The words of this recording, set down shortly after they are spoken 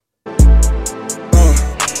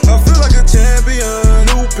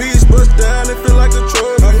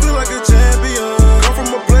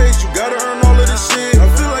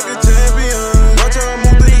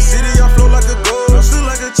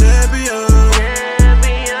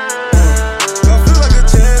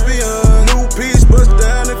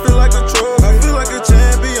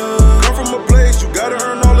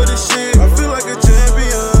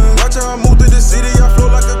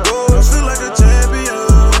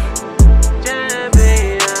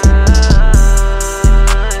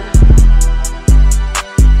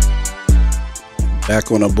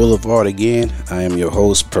back on the boulevard again. I am your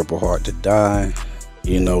host, Purple Heart to Die.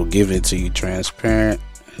 Giving it to you transparent,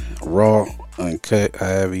 raw, uncut,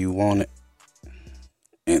 however you want it.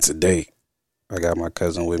 And today, I got my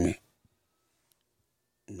cousin with me,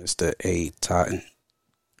 Mr. A. Totten.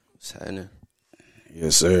 What's happening?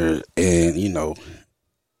 Yes, sir. And,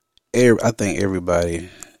 I think everybody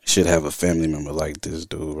should have a family member like this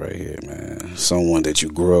dude right here, man. Someone that you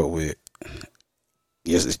grew up with.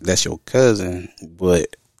 Yes, that's your cousin,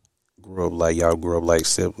 but y'all grew up like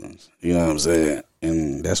siblings. You know what I'm saying?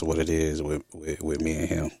 And that's what it is with me and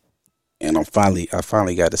him. And I finally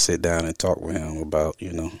got to sit down and talk with him about,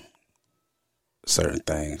 certain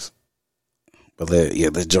things. But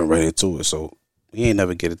let's jump right into it. So we ain't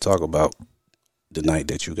never get to talk about the night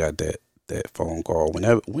that you got that phone call.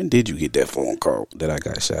 When did you get that phone call that I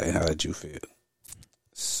got shot, and how did you feel?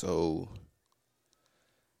 So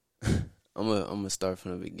I'm gonna start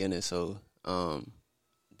from the beginning. So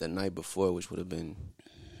the night before, which would have been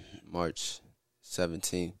March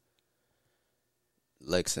 17th,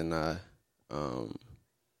 Lex and I,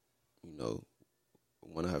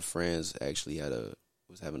 one of her friends actually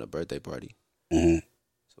was having a birthday party. Mm-hmm.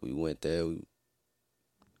 So we went there. We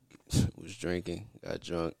was drinking, got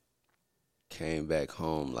drunk, came back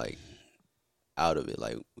home like out of it,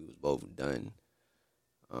 like we was both done.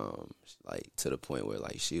 Like to the point where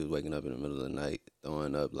like she was waking up in the middle of the night,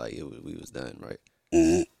 throwing up, like we was done, right?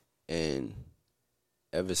 Mm-hmm. And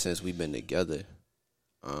ever since we've been together,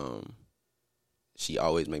 she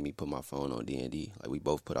always make me put my phone on D&D. Like we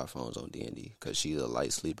both put our phones on D&D because she's a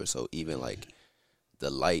light sleeper. So even like the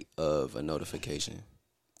light of a notification,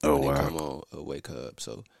 when it come on, it'll wake her up.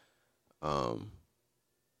 So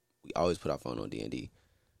we always put our phone on D&D.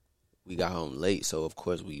 We got home late, so of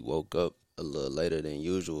course we woke up a little later than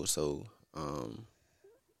usual. So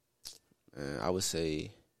I would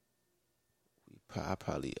say I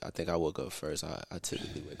think I woke up first. I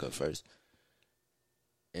typically wake up first.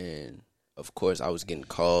 And of course I was getting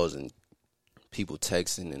calls and people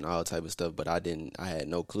texting and all type of stuff, but I had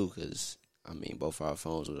no clue because, both our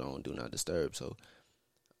phones was on Do Not Disturb. So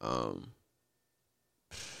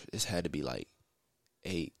this had to be like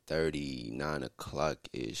 8:30, 9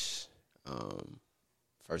 o'clock-ish.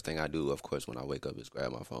 First thing I do, of course, when I wake up is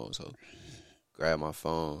grab my phone. So grab my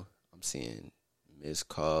phone, I'm seeing missed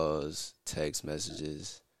calls, text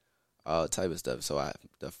messages, all type of stuff. So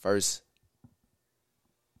the first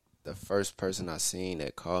person I seen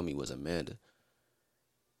that called me was Amanda,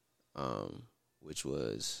 which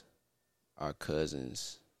was our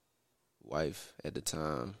cousin's wife at the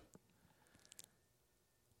time.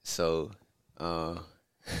 So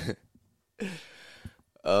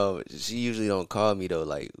she usually don't call me though.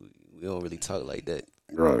 Like we don't really talk like that.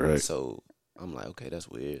 Right. So I'm like, okay, that's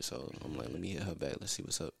weird. So I'm like, let me hit her back. Let's see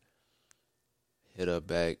what's up. Hit her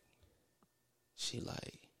back. She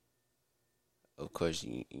like, of course,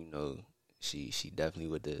 she definitely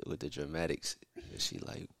with the dramatics. She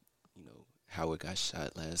like, Howard got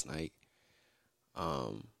shot last night.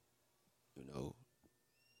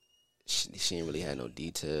 She didn't really have no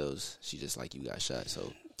details. She just like, you got shot.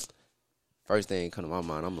 So first thing come to my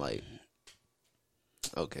mind, I'm like,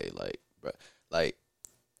 okay, like, bro, like,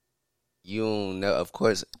 you don't know. Of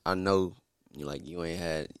course, I know you ain't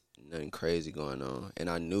had nothing crazy going on, and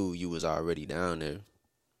I knew you was already down there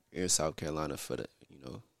in South Carolina for the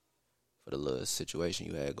little situation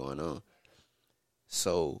you had going on.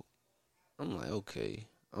 So I'm like, okay.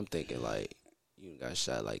 I'm thinking like you got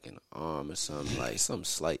shot like in the arm or something, like something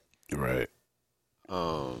slight. Right.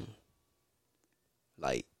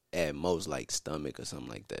 Like at most like stomach or something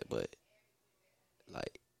like that. But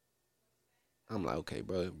like I'm like, okay,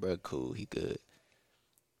 bro, cool, he good.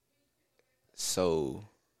 So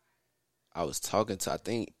I was talking to, I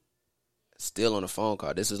think, still on the phone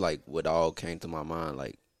call. This is like what all came to my mind,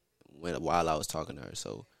 like while I was talking to her.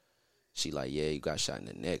 So she like, yeah, you got shot in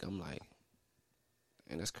the neck. I'm like,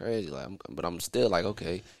 and that's crazy. Like, but I'm still like,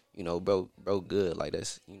 okay, bro, good. Like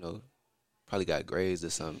that's, probably got grazed or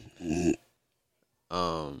something.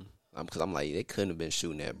 Because I'm like, they couldn't have been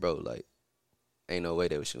shooting at bro. Like, ain't no way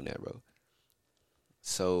they were shooting at bro.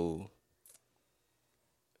 So,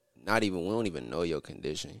 we don't even know your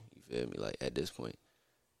condition. You feel me? Like at this point,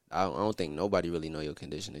 I don't think nobody really know your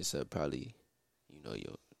condition except probably,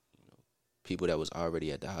 your people that was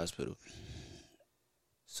already at the hospital.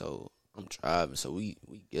 So I'm driving. So we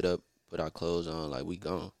get up, put our clothes on, like we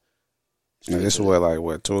gone. Now this is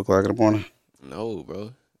what 2 o'clock in the morning? No,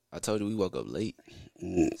 bro. I told you we woke up late.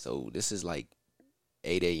 So this is like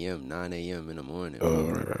 8 a.m., 9 a.m. in the morning.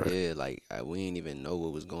 Right. Yeah, like we didn't even know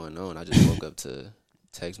what was going on. I just woke up to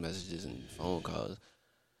text messages and phone calls.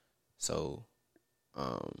 So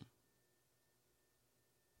Um,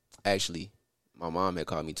 actually, my mom had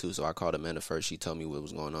called me too, so I called Amanda first. She told me what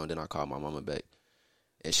was going on. Then I called my mama back,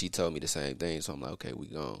 and she told me the same thing. So I'm like, okay, we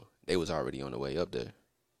gone. They was already on the way up there.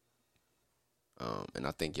 And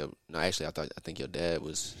I think I think your dad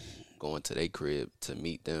was going to their crib to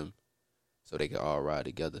meet them, so they could all ride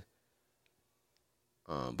together.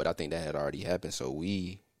 But I think that had already happened, so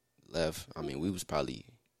we left. I mean, we was probably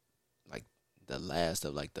like the last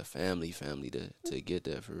of like the family to get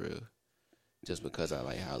there for real, just because I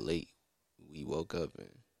like how late we woke up and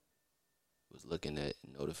was looking at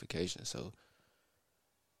notifications. So,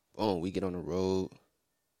 boom, we get on the road,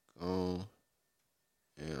 and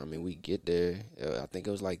I mean we get there. I think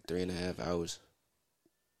it was like 3.5 hours,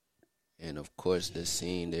 and of course the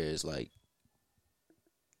scene there is like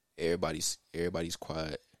everybody's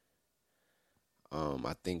quiet.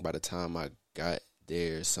 I think by the time I got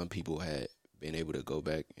there, some people had been able to go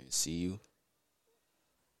back and see you,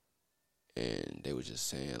 and they were just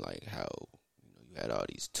saying like how you had all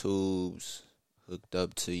these tubes hooked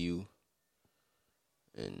up to you,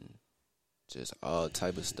 and just all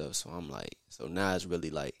type of stuff. So I'm like, so now it's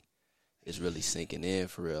really sinking in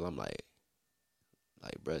for real. I'm like,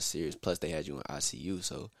 bruh, serious. Plus they had you in ICU,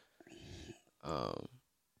 so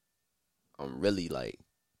I'm really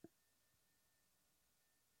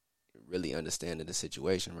really understanding the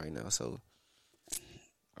situation right now. So,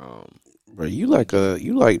 bro, you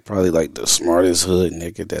probably like the smartest hood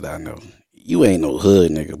nigga that I know. You ain't no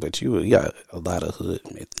hood nigga, but you got a lot of hood.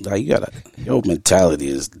 Like your mentality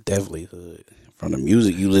is definitely hood. From the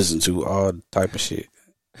music you listen to, all type of shit.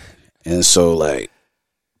 And so like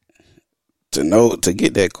to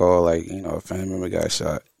get that call, like a family member got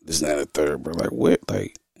shot. This and that, and the third, bro.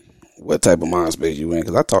 What type of mind space you in?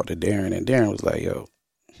 Because I talked to Darren, and Darren was like, "Yo,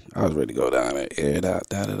 I was ready to go down and air it out,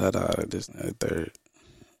 this and that, and the third."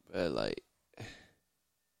 But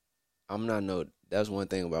I'm not no. That's one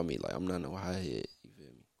thing about me. Like I'm not no high head. You feel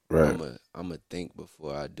me? Right. I'm a think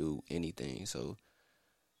before I do anything. So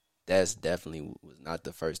that's definitely was not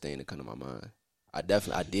the first thing to come to my mind. I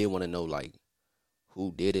did want to know like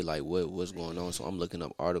who did it, like what's going on. So I'm looking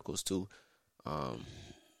up articles too,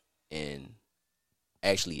 and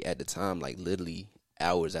actually at the time, like literally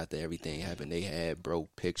hours after everything happened, they had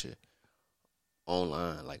broke picture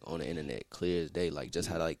online, like on the internet, clear as day. Like just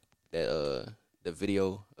how like that the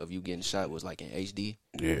video of you getting shot was like in HD.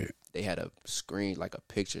 Yeah. They had a screen, like a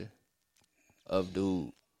picture of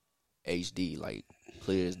dude HD, like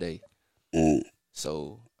clear as day. Mm.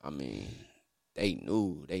 So I mean, they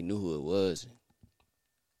knew who it was.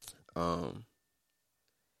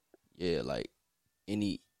 Yeah, like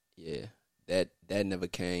that never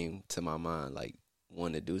came to my mind, like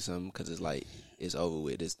wanting to do something, because it's like it's over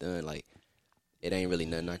with, it's done. Like it ain't really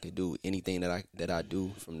nothing I could do. Anything that I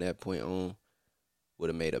do from that point on would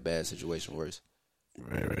have made a bad situation worse.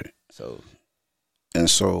 Right. So, and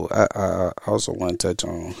so I also want to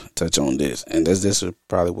touch on this, and this is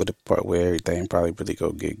probably what the part where everything probably really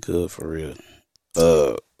go get good for real.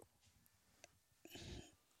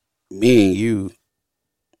 Me and you,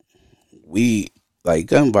 we like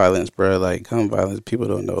gun violence, bro. Like gun violence, people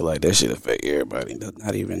don't know. Like that shit affect everybody.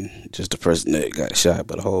 Not even just the person that got shot,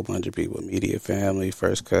 but a whole bunch of people, immediate family,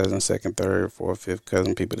 first cousin, second, third, fourth, fifth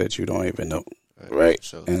cousin, people that you don't even know, right?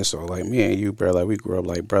 Sure. And so, like me and you, bro, like we grew up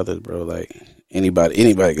like brothers, bro. Like anybody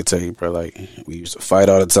could tell you, bro. Like we used to fight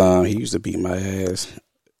all the time. He used to beat my ass.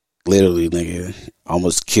 Literally, nigga,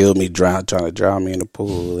 almost killed me, trying to drown me in the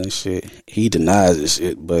pool and shit. He denies this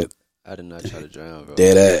shit, but I did not try to drown, bro.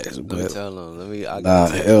 Dead ass. Let me tell them. I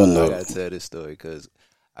gotta tell this story because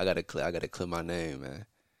I gotta clear my name, man.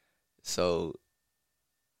 So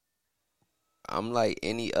I'm like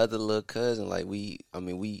any other little cousin. Like we,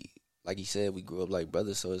 like you said, we grew up like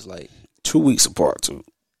brothers. So it's like 2 weeks apart too,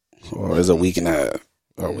 or is a week and a half.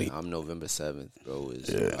 I'm November 7th, bro. Is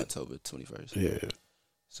October 21st. Yeah.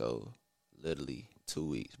 So literally 2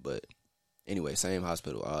 weeks. But anyway, same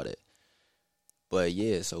hospital, all that. But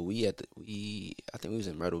yeah, so I think we was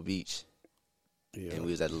in Myrtle Beach, and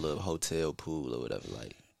we was at a little hotel pool or whatever,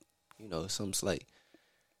 like, something slight.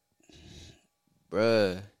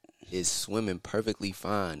 Bruh is swimming perfectly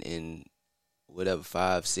fine in whatever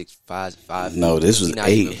 5, 6, 5. No, this was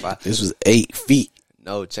 8. This was 8 feet.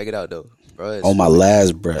 No, check it out though, bruh. On my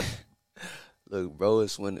last breath. Look, bro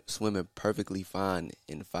is swimming perfectly fine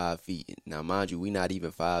in 5 feet. Now, mind you, we not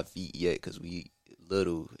even 5 feet yet because we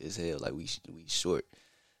little as hell, like we short.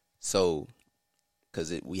 So,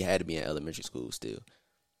 because we had to be in elementary school still,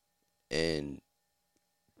 and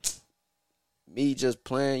me just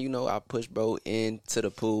playing, I pushed bro into the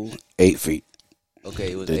pool. 8 feet.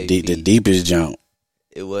 Okay, it was the deepest jump.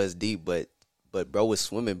 It was deep, but but bro was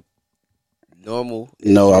swimming normal.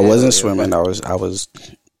 No, I wasn't swimming. I was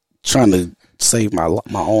trying to save my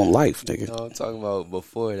own life, nigga. No, I'm talking about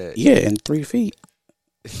before that. Yeah, in 3 feet.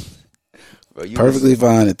 Bro, Perfectly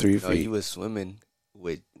fine in 3 No, feet. you was swimming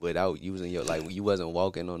without using your, like, you wasn't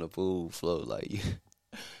walking on the pool float, like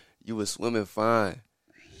you was swimming fine.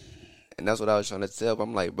 And that's what I was trying to tell.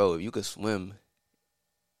 I'm like, bro, if you could swim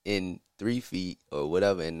in 3 feet or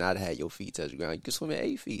whatever and not have your feet touch the ground, you could swim in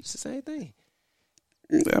 8 feet. It's the same thing.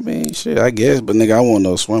 I mean, shit, I guess, but nigga, I wasn't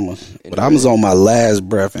no swimmer. But I was on my last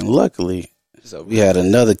breath, and luckily, so, we had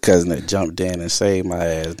another cousin that jumped in and saved my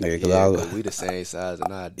ass, nigga. Yeah, we the same size,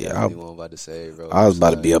 and I definitely wasn't about to say, bro. I was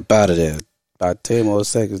about to be up out of there. About 10 more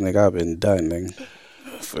seconds, nigga, I've been done, nigga.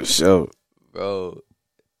 For sure. Bro.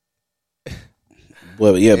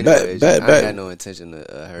 Well, yeah, Anyways, I had no intention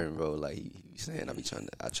of hurting, bro. Like, he saying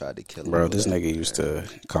I tried to kill him. Bro, this nigga used to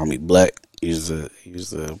call me black. He used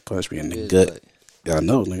to punch me in the gut. Black. Yeah, I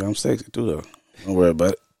know, nigga, I'm sexy too, though. Don't worry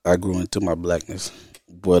about it. I grew into my blackness.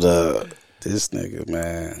 But, this nigga,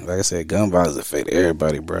 man, like I said, gun violence affected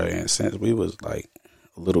everybody, bro. And since we was, like,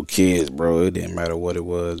 little kids, bro, it didn't matter what it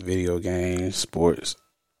was, video games, sports,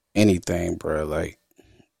 anything, bro. Like,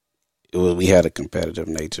 we had a competitive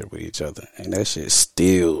nature with each other. And that shit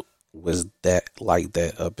still was that like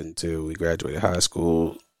that up until we graduated high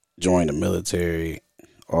school, joined the military,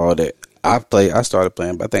 all that. I started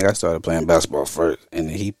playing basketball first, and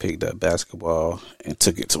then he picked up basketball and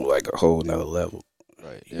took it to like a whole nother level.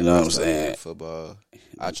 Right. You know what I'm saying? Football.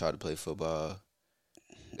 I tried to play football.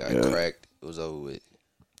 Got cracked. It was over with.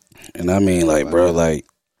 And I mean, like, bro, like,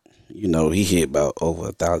 you know, he hit about over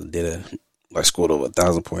 1,000, scored over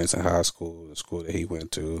 1,000 points in high school, the school that he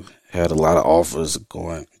went to. Had a lot of offers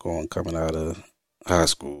coming out of high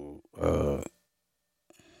school.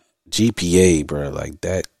 GPA, bro, like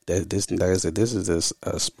that. This, like I said, this is just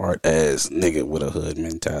a smart ass nigga with a hood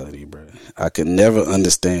mentality, bro. I could never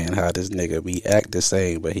understand how this nigga be act the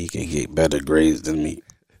same, but he can get better grades than me.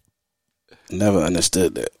 Never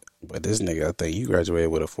understood that. But this nigga, I think you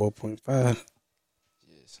graduated with a 4.5. Yeah,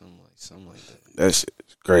 something like that. That shit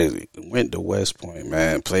is crazy. Went to West Point,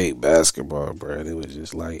 man. Played basketball, bro. And it was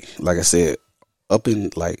just like I said, up in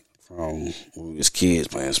like from when we was kids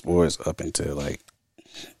playing sports up until I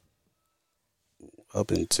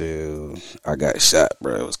got shot,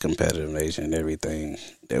 bro. It was competitive nature and everything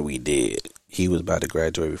that we did. He was about to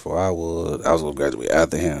graduate before I was. I was going to graduate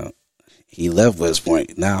after him. He left West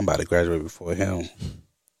Point. Now I'm about to graduate before him.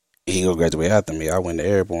 He going to graduate after me. I went to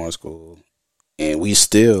airborne school. And we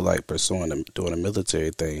still, like, doing the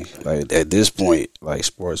military thing. Like, at this point, like,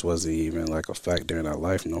 sports wasn't even, like, a factor in our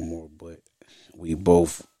life no more. But we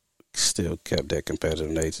both still kept that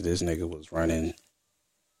competitive nature. This nigga was running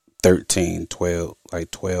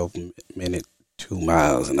 12-minute 2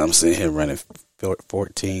 miles, and I'm sitting here running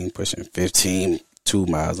 14, pushing 15, 2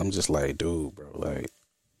 miles. I'm just like, dude, bro, like,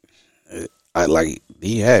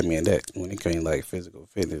 he had me in that when it came like physical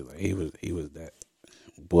fitness. Like he was that.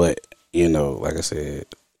 But you know, like I said,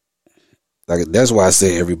 like that's why I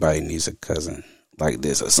say everybody needs a cousin like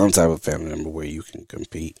this or some type of family member where you can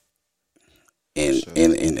compete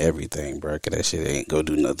in everything, bro. Cause that shit ain't go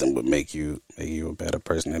do nothing but make you a better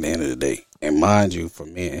person at the end of the day. And mind you, for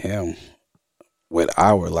me and him, with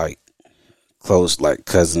our like close like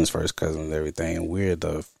cousins, first cousins, and everything, we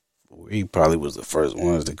probably was the first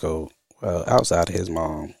ones to go. Well, outside of his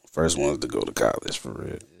mom, first ones to go to college for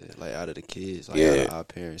real. Yeah, like out of the kids, like out of our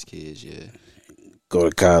parents' kids, yeah. Go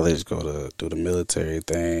to college, do the military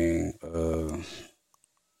thing, and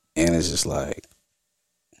it's just like,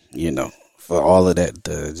 you know, for all of that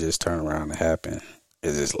to just turn around and happen,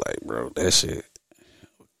 it's just like, bro, that shit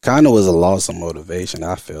kind of was a loss of motivation.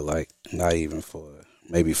 I feel like not even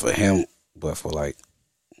maybe for him, but for like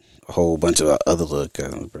a whole bunch of our other little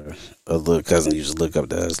cousins, bro. Other little cousins used to look up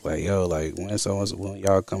to us like, yo, like when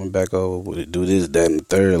y'all coming back over, we'll do this, that, and the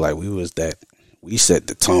third. Like we set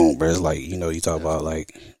the tone, bro. It's like, you know, you talk about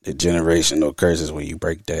like the generational curses when you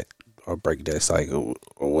break that cycle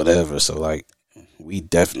or whatever. So like we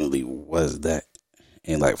definitely was that.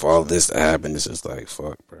 And like for all this to happen, it's just like,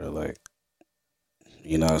 fuck, bro. Like,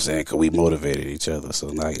 you know what I'm saying? Cause we motivated each other. So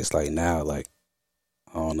like, it's like now, like,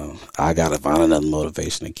 I don't know. I gotta find another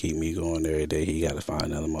motivation to keep me going every day. He gotta find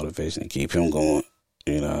another motivation to keep him going.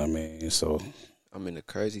 You know what I mean? So, I mean, the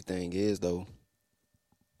crazy thing is though,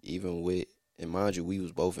 even with, and mind you, we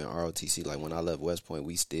was both in ROTC. Like when I left West Point,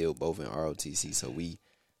 we still both in ROTC. So we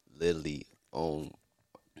literally on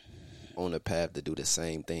the path to do the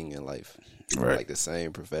same thing in life, right? Like the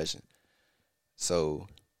same profession. So,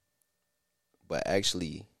 but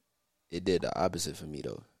actually, it did the opposite for me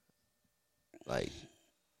though. Like,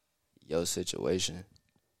 your situation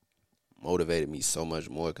motivated me so much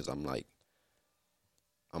more because I'm like,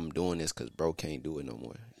 I'm doing this because bro can't do it no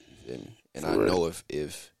more. You feel me? And I know if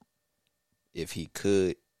he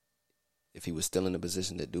could, if he was still in a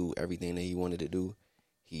position to do everything that he wanted to do,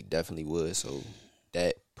 he definitely would. So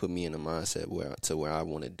that put me in a mindset where I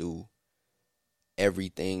want to do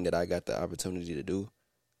everything that I got the opportunity to do,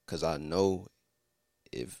 because I know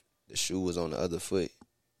if the shoe was on the other foot,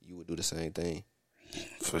 you would do the same thing.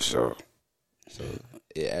 For sure. So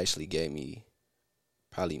it actually gave me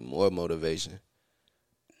probably more motivation.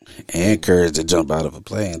 And courage to jump out of a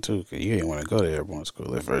plane, too, because you didn't want to go to airborne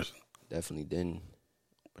school at first. Definitely didn't.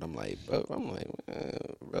 But I'm like,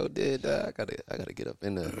 bro did that. I gotta get up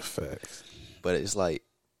in there. Facts. But it's like,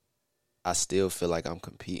 I still feel like I'm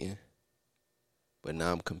competing. But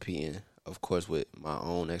now I'm competing, of course, with my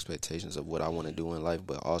own expectations of what I want to do in life,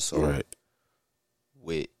 but also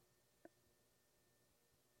with,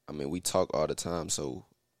 I mean, we talk all the time, so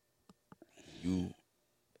you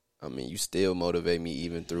still motivate me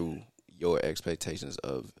even through your expectations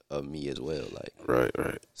of me as well. Like,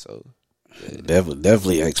 Right. So, yeah.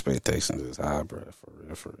 Definitely expectations is high, bro.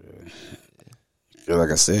 For real. Yeah.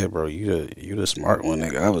 Like I said, bro, you the smart one,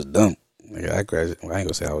 nigga. I was dumb. Nigga, I graduated. Well, I ain't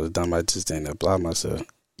gonna say I was dumb. I just didn't apply myself.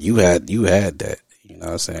 You had that. You know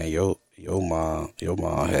what I'm saying? Your mom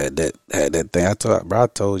had that thing. I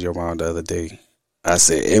told your mom the other day. I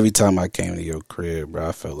said every time I came to your crib, bro,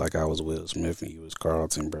 I felt like I was Will Smith and you was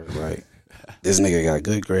Carlton, bro. Like, this nigga got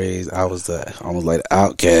good grades. I was almost like the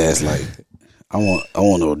outcast. Like, I want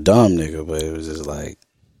no dumb nigga, but it was just like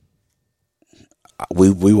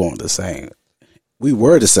we weren't the same. We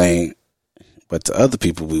were the same, but to other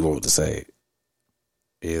people we weren't the same.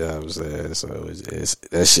 You know what I'm saying? So it's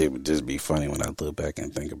that shit would just be funny when I look back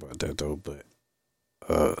and think about that though. But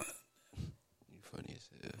you funny as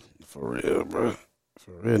hell. For real, bro.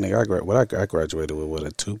 For real, nigga. I graduated with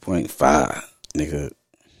a 2.5, nigga,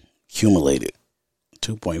 accumulated,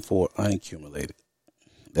 2.4 unaccumulated.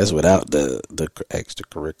 That's without the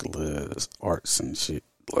extracurriculars, arts and shit.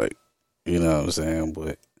 Like, you know what I'm saying?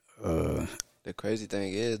 But the crazy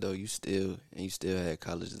thing is though, you still had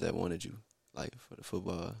colleges that wanted you, like, for the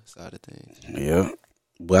football side of things. Yeah,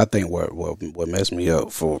 but I think what messed me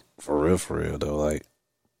up for real though, like,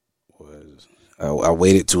 was I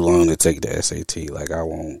waited too long to take the SAT. Like,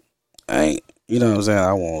 you know what I'm saying?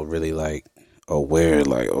 I won't really like aware,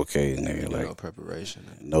 like, okay, nigga, like,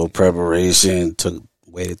 no preparation.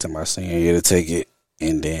 Waited till my senior year to take it,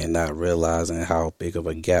 and then not realizing how big of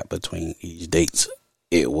a gap between each dates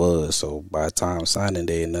it was. So by the time signing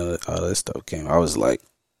day and none of all that stuff came, I was like,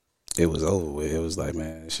 it was over with. It was like,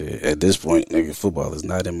 man, shit. At this point, nigga, football is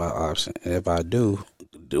not in my option. And if I do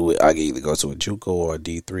it, I can either go to a JUCO or a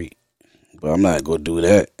D3. But I'm not going to do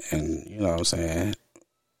that. And, you know what I'm saying?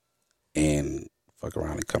 And fuck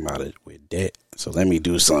around and come out with debt. So let me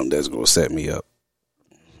do something that's going to set me up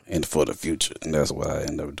and for the future. And that's what I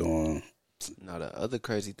end up doing. Now, the other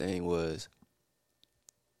crazy thing was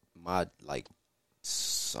my, like,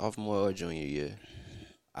 sophomore or junior year,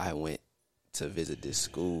 I went to visit this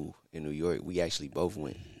school in New York. We actually both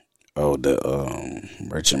went. Oh, the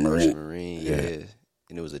Merchant Marine. Marine, yeah.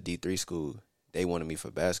 And it was a D3 school. They wanted me for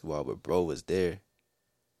basketball, but bro was there.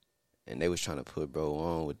 And they was trying to put bro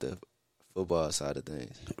on with the football side of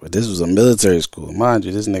things. But this was a military school. Mind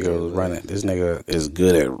you, this nigga was running. This nigga is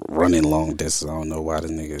good at running long distance. I don't know why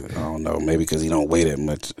this nigga, I don't know. Maybe because he don't weigh that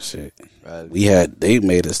much shit. Right. They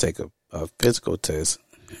made us take a physical test.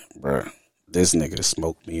 Bruh, this nigga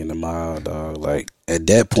smoked me in the mile, dog. Like, at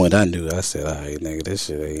that point, I knew. I said, all right, nigga, this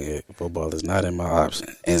shit ain't it. Football is not in my option.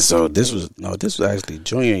 And so this was actually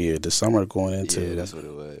junior year, the summer going into. Yeah, that's what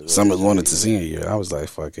it was. Summer going into senior year. I was like,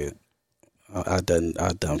 fuck it. I done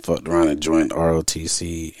fucked around and joined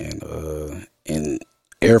ROTC and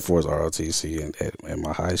Air Force ROTC at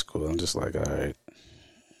my high school. I'm just like, all right.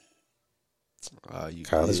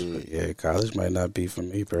 College might not be for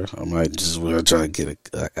me, bro. I might just want to try to get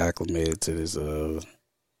acclimated to this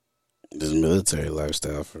military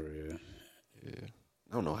lifestyle for real. Yeah,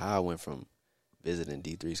 I don't know how I went from visiting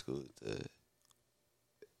D3 school to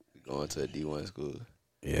going to a D1 school.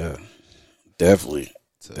 Yeah, definitely.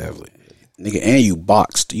 Nigga, and you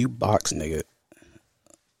boxed. You box, nigga.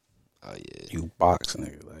 Oh yeah. You box,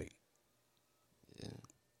 nigga. Like, yeah,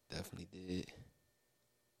 definitely did.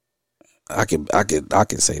 I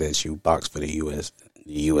could say that you boxed for the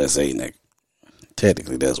USA, nigga.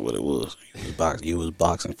 Technically, that's what it was. You was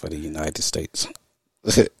boxing for the United States.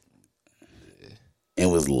 Yeah. It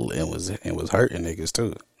was hurting niggas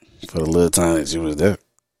too for the little time that you was there.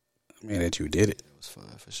 I mean, that you did it. It was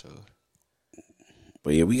fun for sure.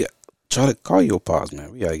 But yeah, we got try to call your pops,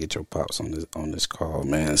 man. We gotta get your pops on this call,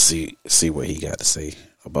 man. See what he got to say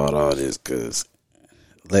about all this, cause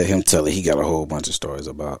let him tell it. He got a whole bunch of stories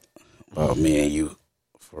about me and you,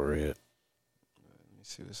 for real. Let me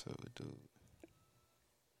see what's up with dude.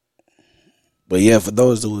 But yeah, for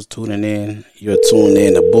those who's tuning in, you're tuned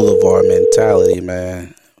in to Boulevard Mentality,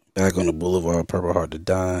 man. Back on the Boulevard, Purple Heart to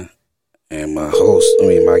Dine. And my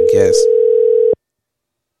guest,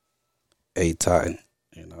 Totten.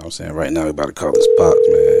 You know what I'm saying? Right now, we about to call his pops,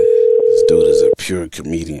 man. This dude is a pure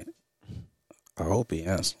comedian. I hope he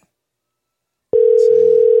answers.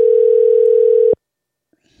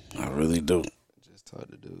 I really do. Just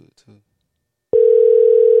talked to dude, too.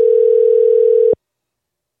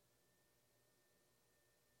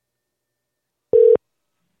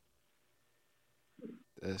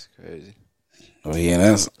 That's crazy. Oh, he ain't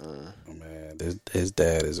answer. Man, his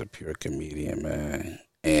dad is a pure comedian, man.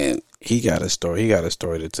 And he got a story. He got a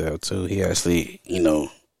story to tell, too. He actually,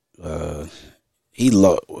 what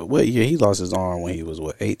year? He lost his arm when he was,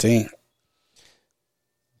 18?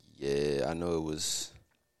 Yeah, I know it was,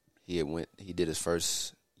 he did his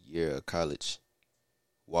first year of college,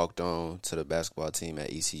 walked on to the basketball team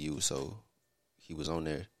at ECU, so he was on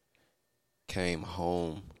there, came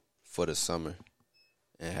home for the summer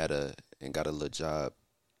and got a little job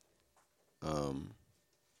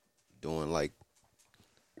doing like,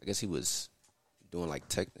 I guess he was doing like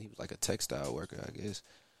he was like a textile worker, I guess.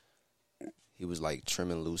 He was like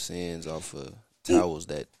trimming loose ends off of towels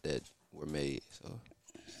that were made. So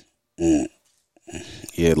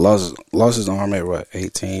yeah, lost his arm at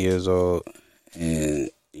 18 years old,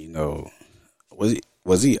 and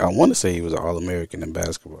was he? I want to say he was an All-American in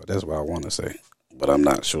basketball. That's what I want to say, but I'm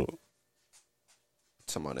not sure.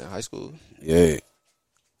 Talking about in high school, yeah,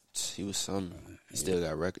 he was some. He still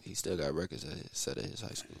got records set at his high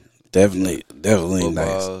school. Definitely Football,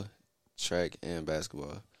 nice. Track, and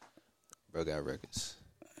basketball. Bro got records,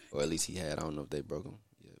 or at least he had. I don't know if they broke them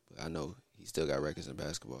yet, but I know he still got records in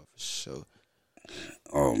basketball for sure.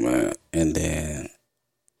 Oh man, and then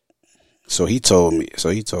so he told me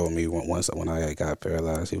once when I got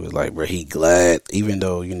paralyzed, he was like, bro, he glad, even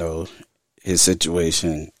though his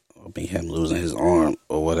situation, him losing his arm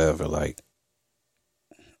or whatever, like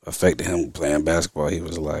affected him playing basketball. He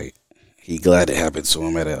was like, he glad it happened to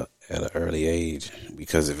him at an early age,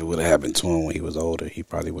 because if it would have happened to him when he was older, he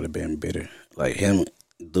probably would have been bitter. Like him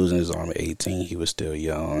losing his arm at 18, he was still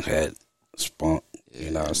young, had spunk,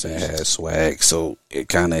 you know what I'm saying, had swag, so it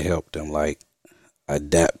kind of helped him like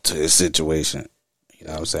adapt to his situation. You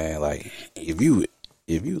know what I'm saying? Like if you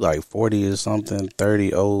like 40 or something,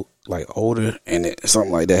 30 old, like older, and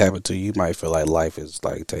something like that happened to you, you might feel like life is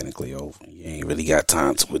like technically over. You ain't really got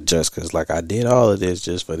time to adjust, because like I did all of this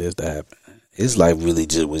just for this to happen. His life really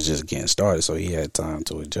was just getting started, so he had time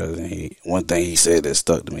to adjust. And one thing he said that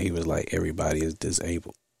stuck to me, he was like, everybody is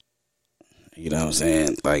disabled. You know what I'm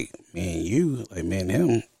saying? Like me and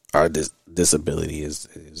him, our disability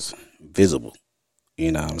is visible.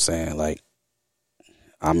 You know what I'm saying? Like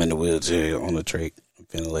I'm in the wheelchair on the trach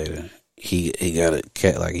ventilator. He got a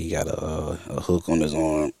cat, like he got a hook on his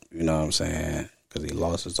arm. You know what I'm saying? Because he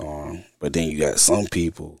lost his arm. But then you got some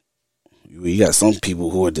people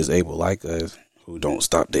who are disabled like us, who don't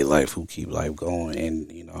stop their life, who keep life going,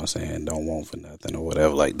 and you know what I'm saying, don't want for nothing or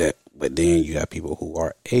whatever like that. But then you got people who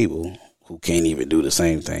are able, who can't even do the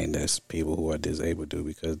same thing that people who are disabled do,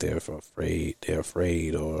 because they're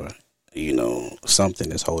afraid, or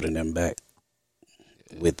something is holding them back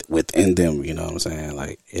within them. You know what I'm saying?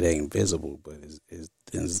 Like it ain't visible, but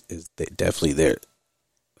it's definitely there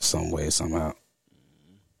some way, somehow.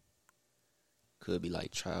 Could be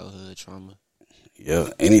like childhood trauma. Yeah,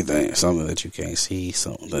 anything, something that you can't see,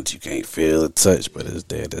 something that you can't feel or touch, but it's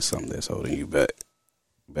there. There's something that's holding you back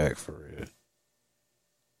for real.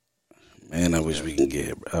 Man, I wish we can get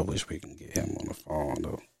him on the phone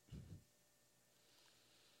though.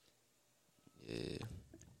 Yeah.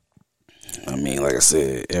 I mean, like I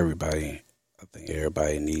said, I think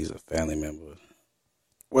everybody needs a family member.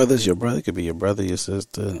 Whether it's your brother, it could be your brother, your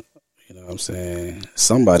sister. You know what I'm saying?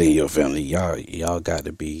 Somebody in your family, y'all got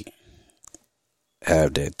to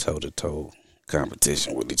have that toe-to-toe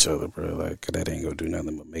competition with each other, bro. Like, 'cause that ain't gonna do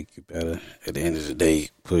nothing but make you better. At the end of the day,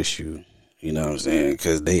 push you. You know what I'm saying?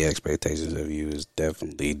 Because their expectations of you is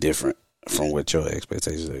definitely different from what your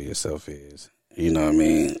expectations of yourself is. You know what I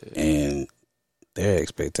mean? And their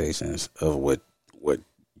expectations of what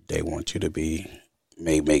they want you to be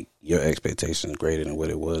may make your expectations greater than what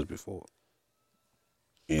it was before.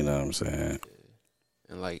 You know what I'm saying?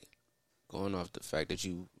 And like going off the fact that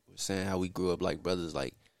you were saying how we grew up like brothers,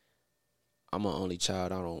 like I'm an only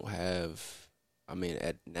child. I don't have I mean,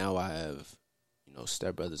 now I have,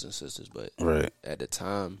 stepbrothers and sisters, but Right. at the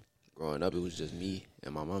time, growing up, it was just me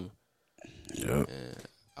and my mama. Yep. And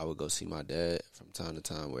I would go see my dad from time to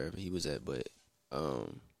time wherever he was at. But,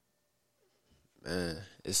 man,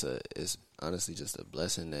 it's honestly just a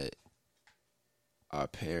blessing that our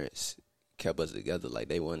parents kept us together. Like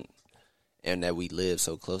they weren't, and that we lived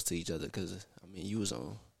so close to each other. Cause I mean, you was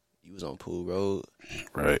on Pool Road,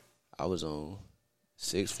 Right. I was on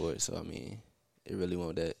 6th Fort. So I mean, it really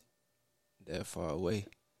wasn't that far away.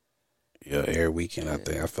 Yeah, every weekend I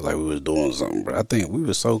feel like we was doing something, bro. I think we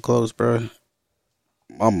were so close, bro.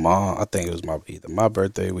 My mom, I think it was either my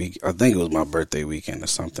birthday week. I think it was my birthday weekend or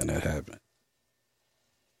something that happened.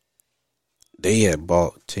 They had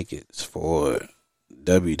bought tickets for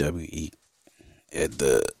WWE at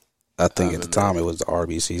the. I think at the time it was the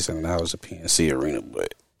RBC Center. Now it's the PNC Arena,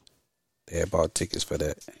 but they had bought tickets for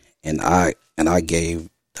that, and I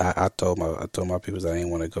told my people that I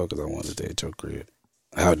didn't want to go because I wanted to stay at your crib.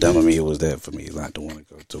 How dumb of me was that for me not to want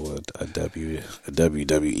to go to a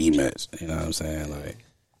WWE match? You know what I'm saying? Like,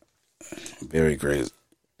 very crazy.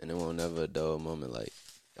 And it won't never a dull moment. Like,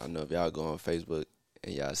 I know if y'all go on Facebook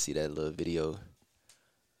and y'all see that little video,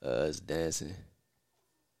 us dancing.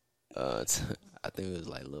 I think it was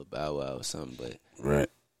like Lil Bow Wow or something, but Right.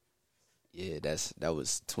 yeah, that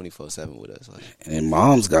was 24/7 with us. Like, And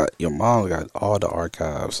then your mom got all the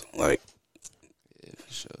archives, like yeah,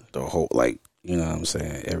 for sure. the whole, like, you know what I'm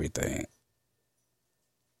saying, everything.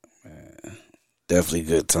 Man, definitely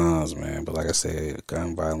good times, man. But like I said,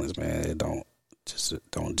 gun violence, man, it don't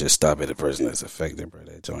just stop at the person that's affected, bro.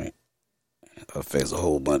 That joint affects a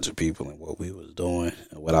whole bunch of people and what we was doing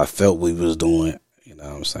and what I felt we was doing. You know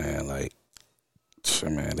what I'm saying? Like,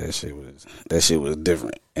 man, that shit was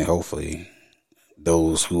different. And hopefully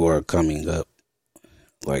those who are coming up,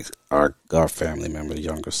 like our family members,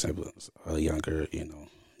 younger siblings,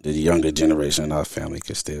 the younger generation in our family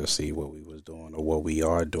can still see what we was doing or what we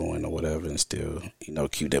are doing or whatever, and still,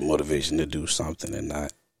 keep that motivation to do something and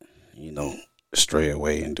not, stray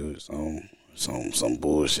away and do some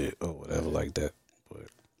bullshit or whatever like that. But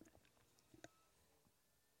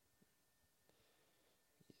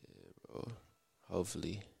Bro,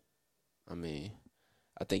 hopefully, I mean,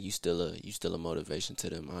 I think you still a motivation to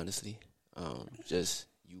them, honestly. Just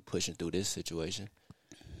you pushing through this situation.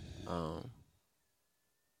 I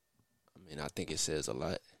mean, I think it says a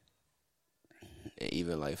lot. And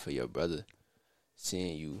even like for your brother,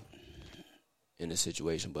 seeing you in a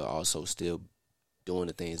situation, but also still doing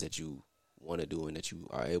the things that you want to do and that you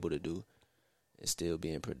are able to do, and still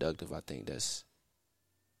being productive. I think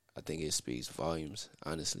it speaks volumes,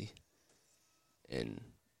 honestly. And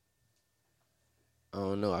I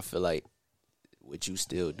don't know. I feel like with you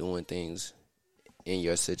still doing things in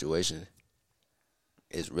your situation,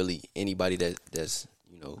 is really anybody that's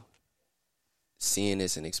seeing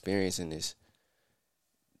this and experiencing this.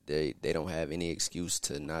 They don't have any excuse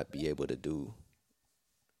to not be able to do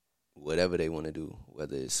whatever they want to do,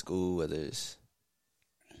 whether it's school, whether it's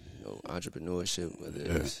entrepreneurship, whether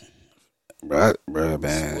it's bruh,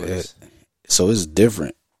 man. So it's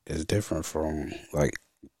different. It's different from, like,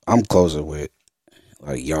 I'm closer with,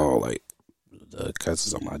 like, y'all, like, the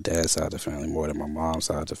cousins on my dad's side of the family more than my mom's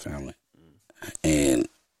side of the family. And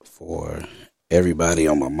for everybody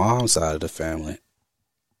on my mom's side of the family,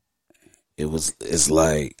 it's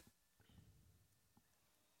like,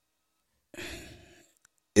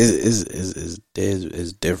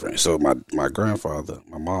 it's different. So my grandfather,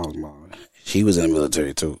 my mom's mom, she was in the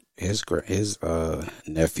military too. His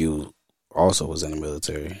nephew also was in the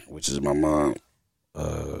military, which is my mom,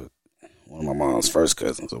 one of my mom's first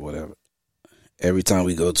cousins or whatever. Every time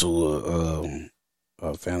we go to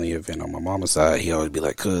a family event on my mama's side, he always be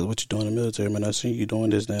like, "Cuz, what you doing in the military, man? I seen you doing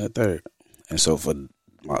this, that, and the third." And so for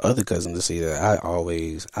my other cousin to see that,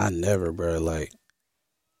 I never, bro, like,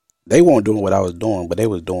 they weren't doing what I was doing, but they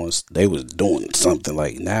was doing something.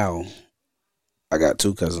 Like, now, I got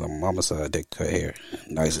two cousins on my mama's side that cut hair,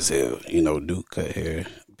 nice as hell. Duke cut hair,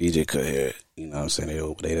 BJ cut hair. You know what I'm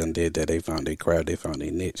saying? They done did that. They found their craft. They found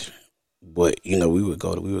their niche. But we would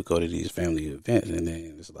go to these family events, and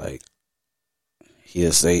then it's like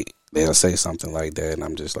they'll say something like that, and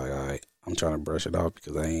I'm just like, all right, I'm trying to brush it off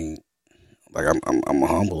because I ain't like I'm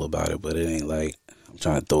humble about it, but it ain't like I'm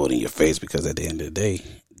trying to throw it in your face, because at the end of the day,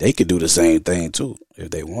 they could do the same thing too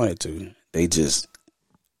if they wanted to. They just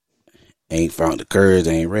ain't found the courage,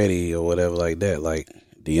 ain't ready or whatever like that. Like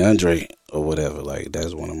DeAndre or whatever. Like,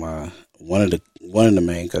 that's one of the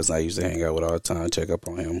main cousins I used to hang out with all the time, check up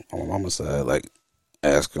on him on my mama's side, like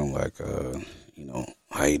ask him like,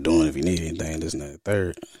 how you doing, if you need anything, this and that,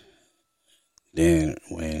 third. Then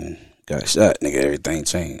when got shot, nigga, everything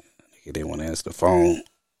changed. Nigga didn't want to answer the phone.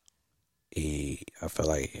 I felt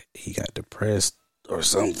like he got depressed or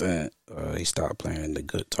something. He stopped playing the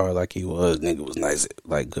guitar like he was. Nigga was nice,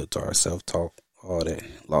 like guitar, self-talk, all that.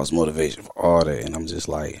 Lost motivation for all that. And I'm just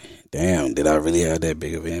like, damn, did I really have that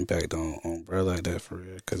big of an impact on bro like that for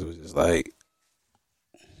real? Because it was just like,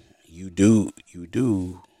 you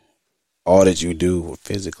do all that you do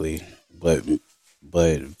physically, but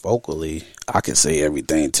vocally, I can say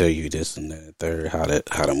everything, tell you this and that, third, how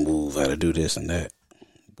to move, how to do this and that.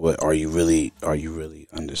 But are you really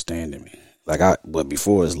understanding me? But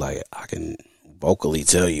before it's like I can vocally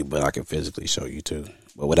tell you, but I can physically show you too.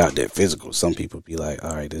 But without that physical, some people be like,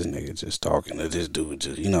 all right, this nigga just talking, or this dude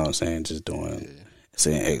just, you know what I'm saying, just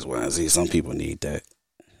saying X, Y, and Z. Some people need that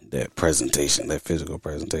presentation, that physical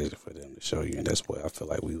presentation for them to show you, and that's what I feel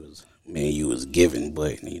like me and you was given.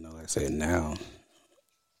 But you know, like I said, now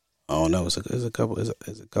I don't know. It's a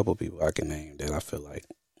couple people I can name that I feel like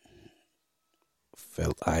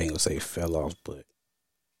I ain't gonna say fell off, but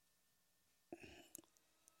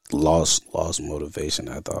lost motivation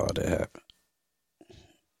after all that happened.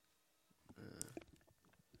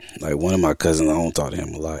 Like one of my cousins, I don't talk to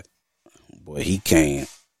him a lot, but he came.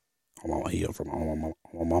 He from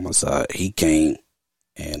my mama's side. He came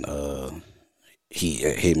and he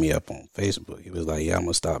hit me up on Facebook. He was like, "Yeah, I'm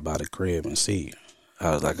gonna stop by the crib and see you."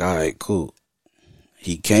 I was like, "All right, cool."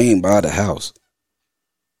 He came by the house.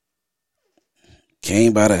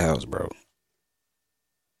 Bro,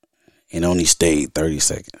 and only stayed 30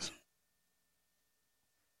 seconds.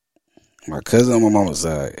 My cousin on my mama's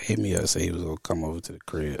side hit me up, said he was gonna come over to the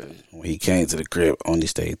crib. When he came to the crib, only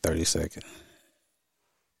stayed 30 seconds.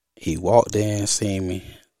 He walked in, seen me,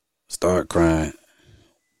 started crying,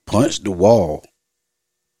 punched the wall,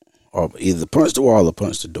 or either punched the wall or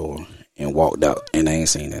punched the door, and walked out. And I ain't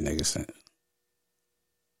seen that nigga since.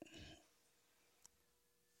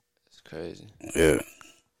 That's crazy. Yeah.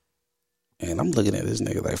 And I'm looking at this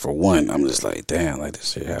nigga like, for one, I'm just like, damn, like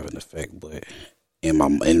this shit have an effect. But in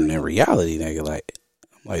reality, nigga, like,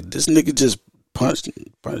 I'm like, this nigga just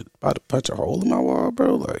about to punch a hole in my wall,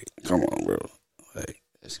 bro. Like, come on, bro. Like,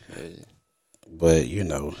 that's crazy. But you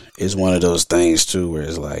know, it's one of those things too, where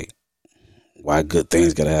it's like, why good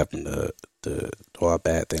things gotta happen or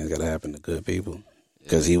bad things gotta happen to good people?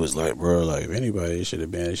 Because he was like, bro, like, if anybody, it should have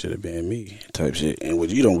been me, type shit.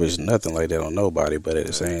 And you don't wish nothing like that on nobody, but at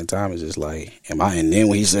the same time, it's just like, and then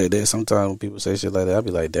when he said that, sometimes when people say shit like that, I be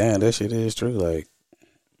like, damn, that shit is true. Like,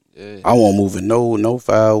 I won't move in no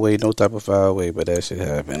foul way, no type of foul way, but that shit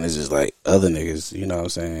happened. It's just like other niggas, you know what I'm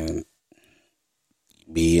saying,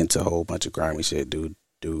 be into a whole bunch of grimy shit, do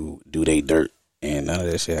they dirt, and none of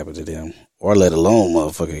that shit happened to them. Or let alone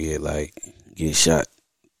motherfucker get shot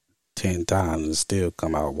 10 times and still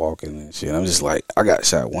come out walking and shit. I'm just like, I got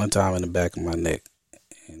shot one time in the back of my neck,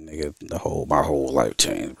 and nigga, my whole life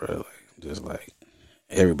changed, bro. Like, I'm just like,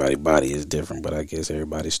 everybody's body is different, but I guess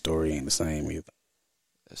everybody's story ain't the same either.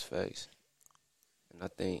 That's facts. And I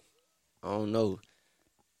think, I don't know,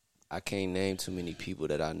 I can't name too many people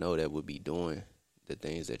that I know that would be doing the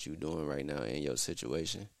things that you're doing right now in your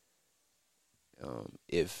situation.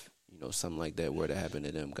 If, you know, something like that were to happen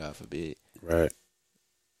to them, God forbid. Right.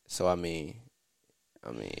 So I mean,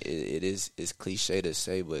 it's cliche to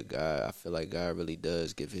say, but God, I feel like God really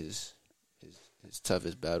does give his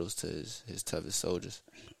toughest battles to his toughest soldiers.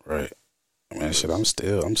 Right. Man, shit, I'm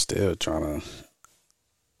still trying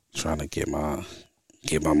to get my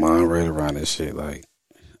mind right around this shit. Like,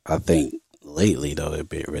 I think lately though,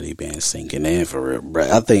 it really been sinking in for real,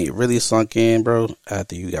 bro. I think it really sunk in, bro,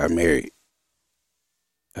 after you got married.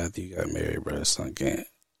 Bro, it sunk in.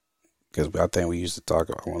 Because I think we used to talk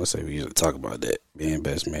about that, being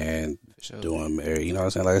best man, Sure. doing married. You know what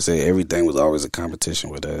I'm saying? Like I said, everything was always a competition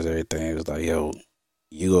with us. Everything was like, yo,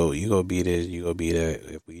 you go be this, you go be that.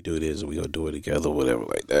 If we do this, we go do it together, whatever,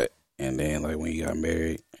 like that. And then, like, when you got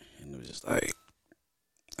married, and it was just like,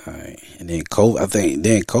 all right. And then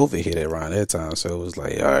COVID hit around that time, so it was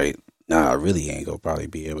like, all right, I really ain't gonna probably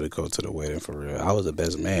be able to go to the wedding for real. I was the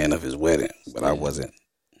best man of his wedding, but I wasn't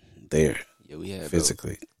there. Yeah, we had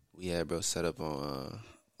physically. We had bro set up on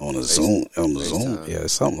the Zoom, yeah,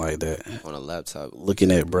 something like that. On a laptop,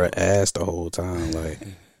 looking at Brett ass the whole time, like.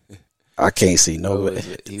 I can't see nobody.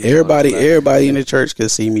 Everybody in the church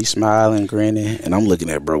could see me smiling, grinning, and I'm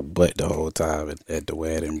looking at bro butt the whole time at the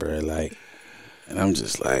wedding, bro. Like, and I'm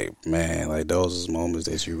just like, man, like those is moments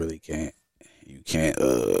that you really can't,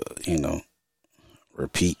 you know,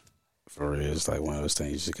 repeat for real. It's like one of those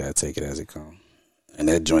things you just gotta take it as it comes. And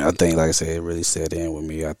that joint, I think, like I said, it really set in with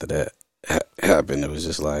me after that happened. It was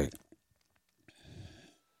just like,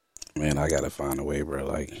 man, I gotta find a way, bro.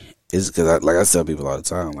 Like it's because like I tell people all the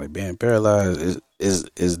time, like being paralyzed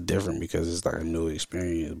is different because it's like a new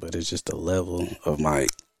experience, but it's just a level of my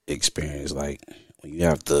experience. Like when you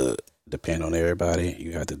have to depend on everybody,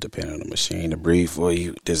 you have to depend on the machine to breathe for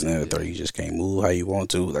you. This and that, and the third, you just can't move how you want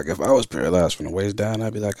to. Like if I was paralyzed from the waist down,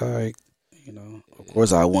 I'd be like, all right, you know. Of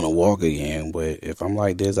course, I want to walk again, but if I'm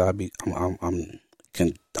like this, I'm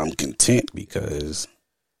content because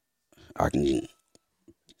I can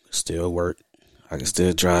still work. I can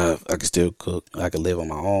still drive. I can still cook. I can live on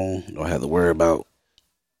my own. Don't have to worry about.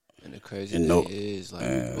 And the crazy thing is, like,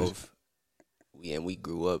 we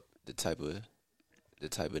grew up the type of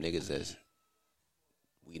niggas that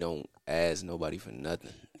we don't ask nobody for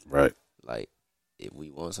nothing. Right. Like, if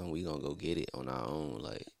we want something, we gonna go get it on our own.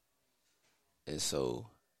 Like, and so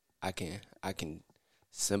I can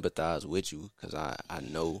sympathize with you because I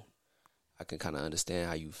know I can kind of understand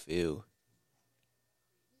how you feel.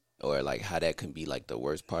 Or like how that can be like the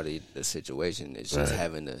worst part of the situation is just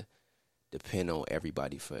having to depend on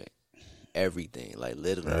everybody for everything, like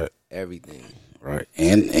literally everything. Right,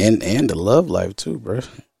 and the love life too, bro.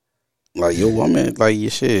 Like your woman, like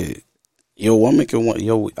your shit, your woman can want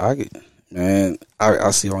man.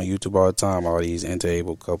 I see on YouTube all the time all these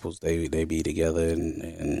interable couples they be together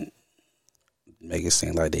and make it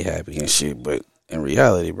seem like they happy and shit, but in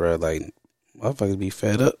reality, bro, like motherfuckers be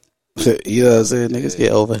fed up. You know what I'm saying? Niggas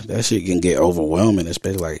get over that shit can get overwhelming,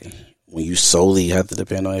 especially like when you solely have to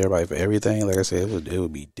depend on everybody for everything. Like I said, it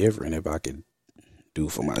would be different if I could do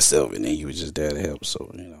for myself and then you was just there to help. So,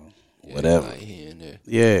 you know, whatever. Like here and there.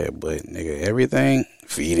 Yeah, but nigga, everything,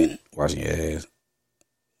 feeding, washing your ass,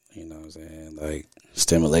 you know what I'm saying? Like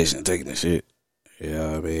stimulation, taking the shit. You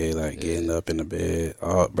know what I mean? Like getting up in the bed,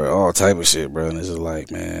 all type of shit, bro. And it's just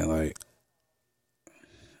like, man, like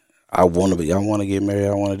I want to get married.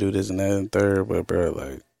 I want to do this and that and third, but bro,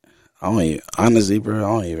 like, honestly, bro, I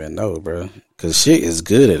don't even know, bro. Cause shit is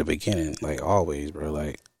good at the beginning, like always, bro.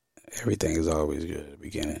 Like everything is always good at the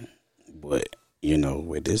beginning, but you know,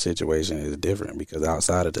 with this situation, it's different because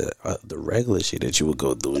outside of the regular shit that you would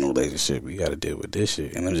go through in a relationship, you got to deal with this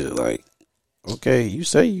shit, and I'm just like, okay, you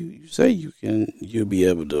say you'll be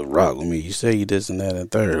able to rock with me. You say you this and that and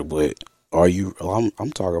third, but are you?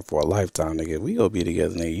 I'm talking for a lifetime, nigga. We gonna be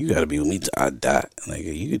together, nigga. You gotta be with me till I die,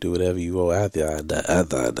 nigga. You can do whatever you want after I die.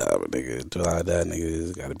 But nigga, until I die, nigga,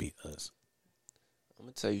 it's gotta be us. I'm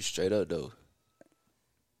gonna tell you straight up though,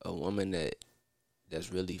 a woman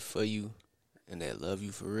that's really for you and that love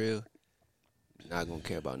you for real, not gonna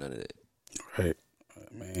care about none of that. Right,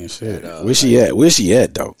 man. Shit. Where she at? Where she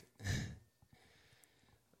at though?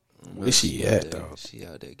 Where she at though? She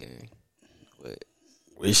out there, gang. But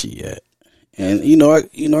where she at? And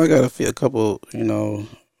I got a couple,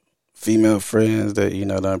 female friends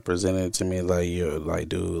that done presented to me like, you're like,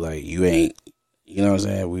 dude, like you ain't, you know what I'm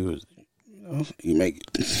saying? We was, you make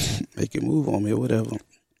it move on me or whatever.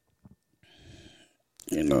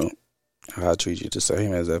 I treat you the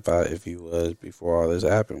same as if you was before all this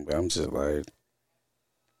happened. But I'm just like,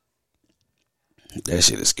 that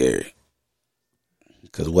shit is scary.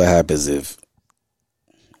 Because what happens if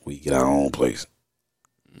we get our own place?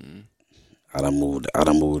 Mm-hmm. I done moved out.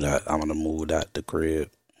 I'm gonna move out the crib.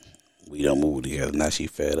 We done moved together. Now she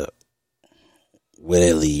fed up. Where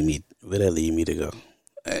that leave me to go?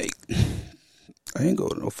 Hey, I ain't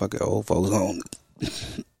going to no fucking old folks home.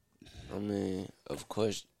 I mean, of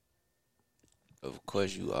course,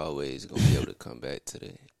 you always gonna be able to come back to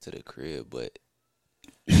the crib, but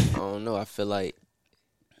I don't know. I feel like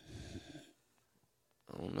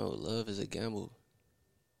love is a gamble.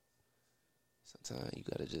 Sometimes you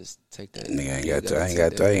gotta just take that. Nigga,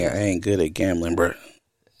 I ain't good at gambling, bro.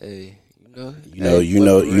 Hey, you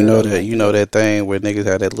know that thing where niggas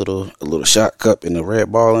had that little shot cup and the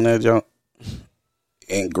red ball in that junk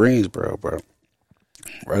in Greensboro, bro.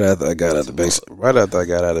 Right after I got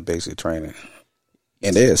out of basic training,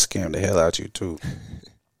 and they'll scam the hell out you too.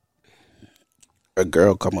 A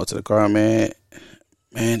girl come up to the car, man,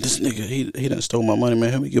 this nigga, he done stole my money, man.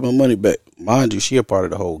 Help me get my money back. Mind you, she a part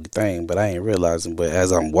of the whole thing, but I ain't realizing. But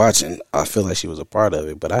as I'm watching, I feel like she was a part of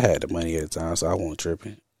it. But I had the money at the time, so I wasn't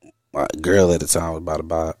tripping. My girl at the time was about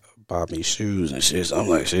to buy me shoes and shit. So I'm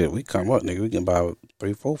like, shit, we come up, nigga. We can buy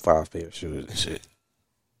 3, 4, 5 pair of shoes and shit.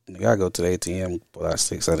 Nigga, I go to the ATM, pull out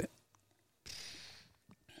 600.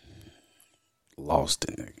 Lost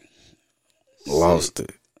it, nigga. Lost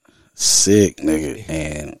it. Sick, nigga.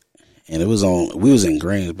 And it was we was in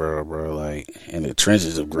Greensboro, bro, like in the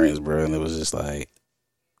trenches of Greensboro, and it was just like,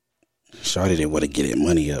 shawty didn't want to get it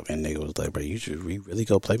money up, and nigga was like, bro, we really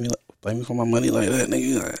go play me for my money like that,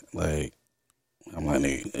 nigga? Like, I'm like,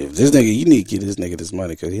 nigga, if this nigga, you need to get this nigga this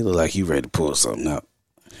money because he look like he ready to pull something out.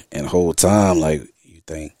 And the whole time, like, you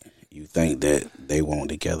think that they won't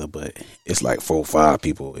together, but it's like 4 or 5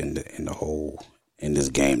 people in this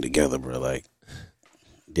game together, bro. Like,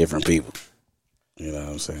 different people. You know what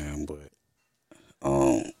I'm saying? But,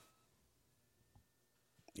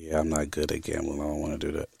 yeah, I'm not good at gambling. I don't want to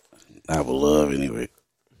do that. Not with love, anyway.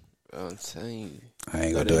 I'm telling you. I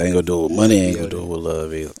ain't gonna do it with money. I ain't gonna do it with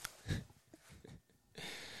love either.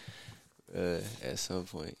 At some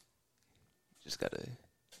point, just gotta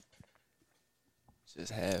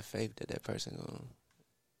just have faith that that person gonna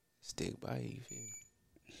stick by you. You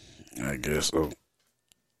feel me? I guess so.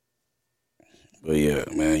 But yeah,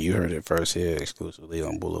 man, you heard it first here exclusively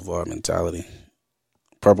on Boulevard Mentality.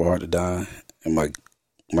 Purple Heart to Die, and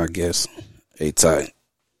my guest, A Totten.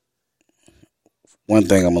 One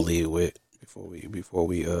thing I'm gonna leave with before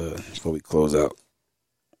we close out.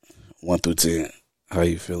 1 through 10, how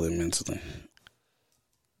you feeling mentally?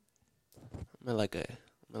 I'm at like a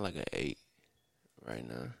 8 right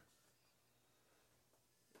now.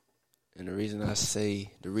 And the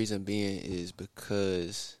reason being is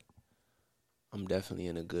because I'm definitely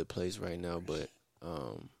in a good place right now, but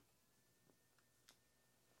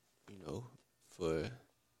for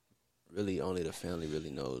really only the family really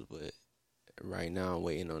knows, but right now I'm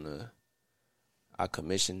waiting on I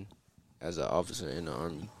commissioned as an officer in the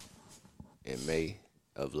Army in May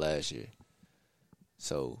of last year.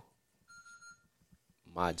 So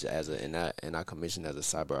I commissioned as a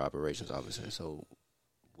cyber operations officer. So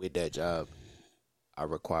with that job, I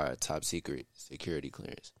require a top secret security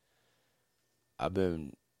clearance.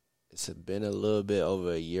 It's been a little bit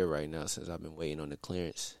over a year right now since I've been waiting on the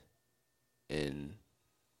clearance. And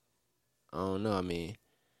I don't know, I mean,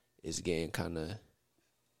 it's getting kind of,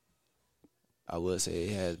 I would say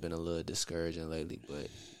it has been a little discouraging lately, but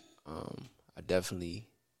I definitely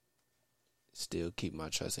still keep my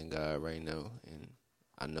trust in God right now, and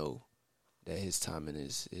I know that His timing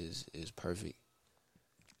is perfect,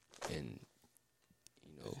 and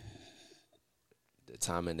the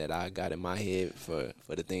timing that I got in my head for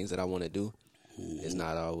the things that I want to do is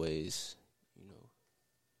not always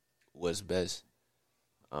what's best,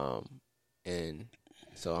 and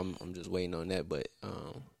so I'm just waiting on that, but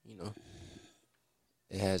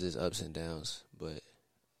it has its ups and downs, but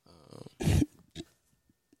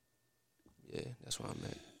yeah, that's where I'm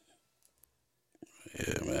at.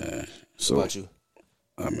 Yeah, man. So, what about you?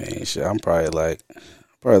 I mean, shit, I'm probably like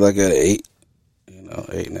at an 8,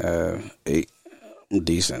 8.5, 8. I'm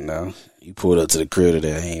decent now. You pulled up to the crib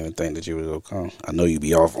today. I didn't even think that you was gonna come. I know you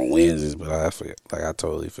be off on Wednesdays, but I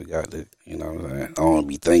totally forgot that. You know what I'm saying? I don't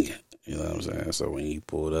be thinking. You know what I'm saying? So when you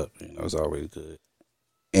pulled up, it's always good.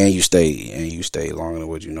 And you stay longer than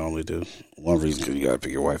what you normally do. One reason because you gotta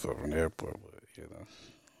pick your wife up from the airport, but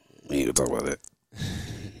we ain't gonna talk about that.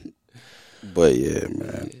 But yeah,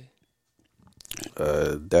 man.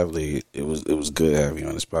 Definitely, it was good having you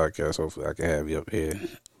on this podcast. Hopefully, I can have you up here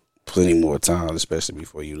plenty more time, especially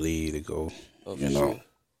before you leave to go, sure.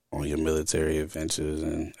 on your military adventures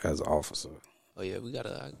and as an officer. Oh yeah, we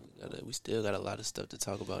still got a lot of stuff to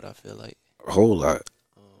talk about. I feel like a whole lot.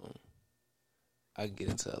 I can get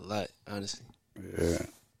into a lot, honestly. Yeah.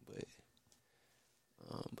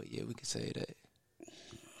 But yeah, we can say that.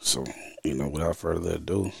 So, without further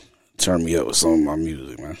ado, turn me up with some of my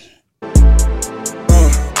music, man. I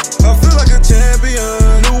feel like a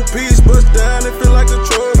champion. New piece, bust down, it feel like a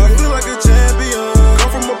trophy. I feel like a champion.